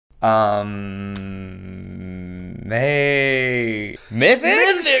Hey.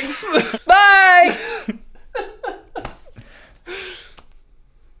 Mythics? Bye!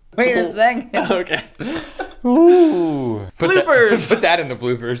 Wait a second. Okay. Ooh. Bloopers! Put that in the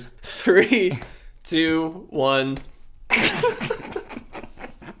bloopers. 3, 2, 1.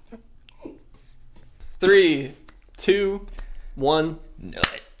 3, 2, 1.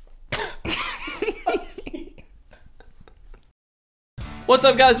 Nut. What's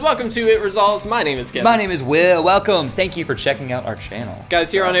up, guys? Welcome to It Resolves. My name is Kevin. My name is Will. Welcome. Thank you for checking out our channel.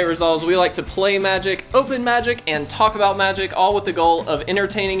 Guys, here on It Resolves, we like to play Magic, open Magic, and talk about Magic, all with the goal of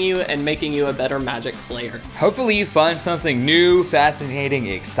entertaining you and making you a better Magic player. Hopefully you find something new, fascinating,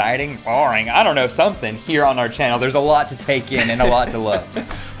 exciting, boring, I don't know, something here on our channel. There's a lot to take in and a lot to love.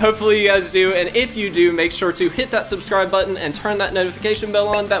 Hopefully you guys do, and if you do, make sure to hit that subscribe button and turn that notification bell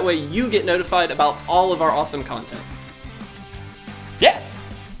on. That way you get notified about all of our awesome content.